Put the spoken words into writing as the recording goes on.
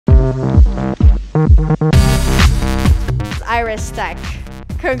Iris Tech.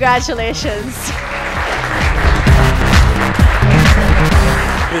 Congratulations.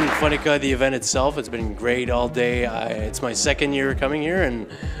 In Fundika, the event itself, it's been great all day. It's my second year coming here, and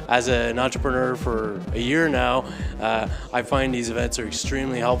as an entrepreneur for a year now, I find these events are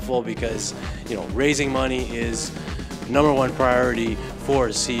extremely helpful because, you know, raising money is #1 priority for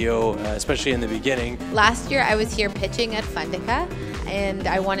a CEO, especially in the beginning. Last year I was here pitching at Fundika and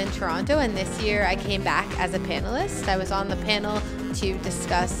I won in Toronto, and this year I came back as a panelist. I was on the panel to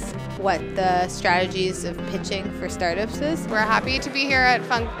discuss what the strategies of pitching for startups is. We're happy to be here at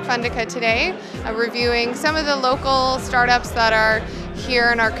Fundika today, reviewing some of the local startups that are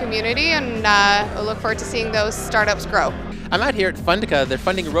here in our community, and we'll look forward to seeing those startups grow. I'm out here at Fundika, the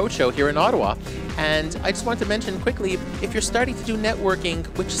funding roadshow here in Ottawa, and I just want to mention quickly, if you're starting to do networking,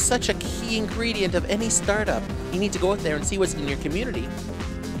 which is such a key ingredient of any startup, you need to go out there and see what's in your community.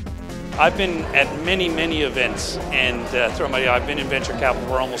 I've been at many events, and I've been in venture capital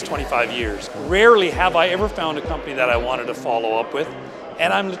for almost 25 years. Rarely have I ever found a company that I wanted to follow up with,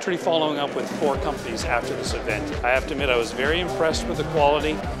 and I'm literally following up with 4 companies after this event. I have to admit I was very impressed with the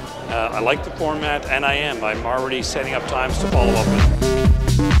quality. I like the format, and I'm already setting up times to follow up with.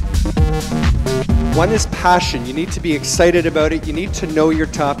 One is passion. You need to be excited about it. You need to know your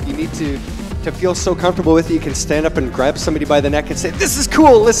top. You need to feel so comfortable with it, you can stand up and grab somebody by the neck and say, "This is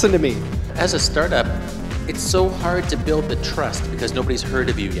cool, listen to me." As a startup, it's so hard to build the trust because nobody's heard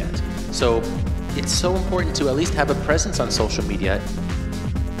of you yet. So it's so important to at least have a presence on social media.